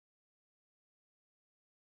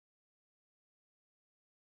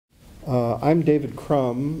I'm David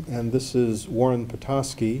Crum, and this is Warren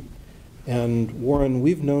Petoskey. And Warren,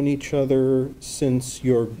 we've known each other since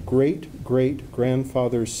your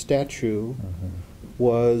great-great-grandfather's statue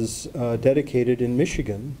was dedicated in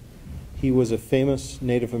Michigan. He was a famous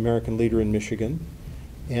Native American leader in Michigan.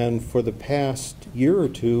 And for the past year or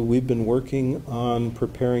two, we've been working on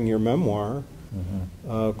preparing your memoir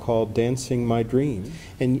called Dancing My Dream.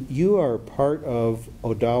 And you are part of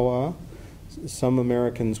Odawa. Some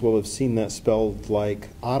Americans will have seen that spelled like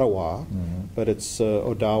Ottawa, but it's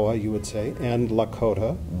Odawa, you would say, and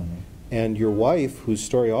Lakota. And your wife, whose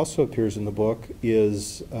story also appears in the book,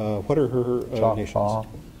 is, what are her nations?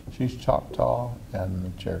 She's Choctaw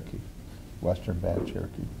and Cherokee, Western Band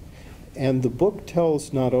Cherokee. And the book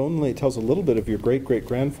tells not only, it tells a little bit of your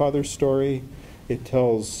great-great-grandfather's story, it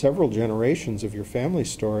tells several generations of your family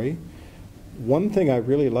story. One thing I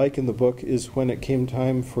really like in the book is when it came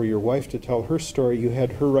time for your wife to tell her story, you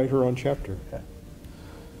had her write her own chapter.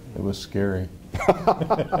 It was scary.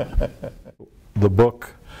 The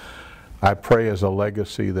book, I pray, is a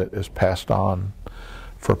legacy that is passed on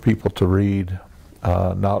for people to read,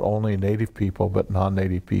 not only Native people, but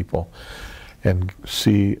non-Native people, and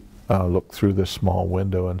see, look through this small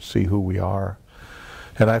window and see who we are.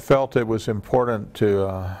 And I felt it was important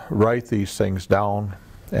to write these things down.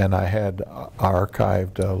 And I had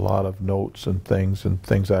archived a lot of notes and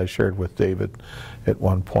things I shared with David at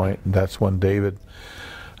one point. And that's when David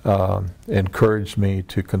encouraged me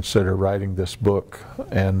to consider writing this book.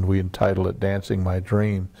 And we entitled it Dancing My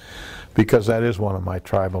Dream, because that is one of my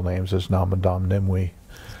tribal names, is Namadam Nimwe.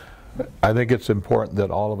 I think it's important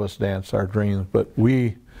that all of us dance our dreams, but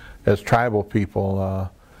we, as tribal people,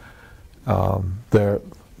 there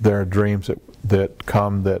are dreams that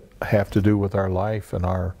come that have to do with our life and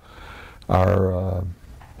our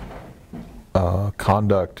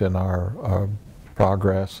conduct and our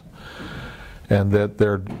progress, and that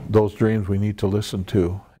those dreams we need to listen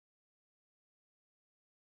to.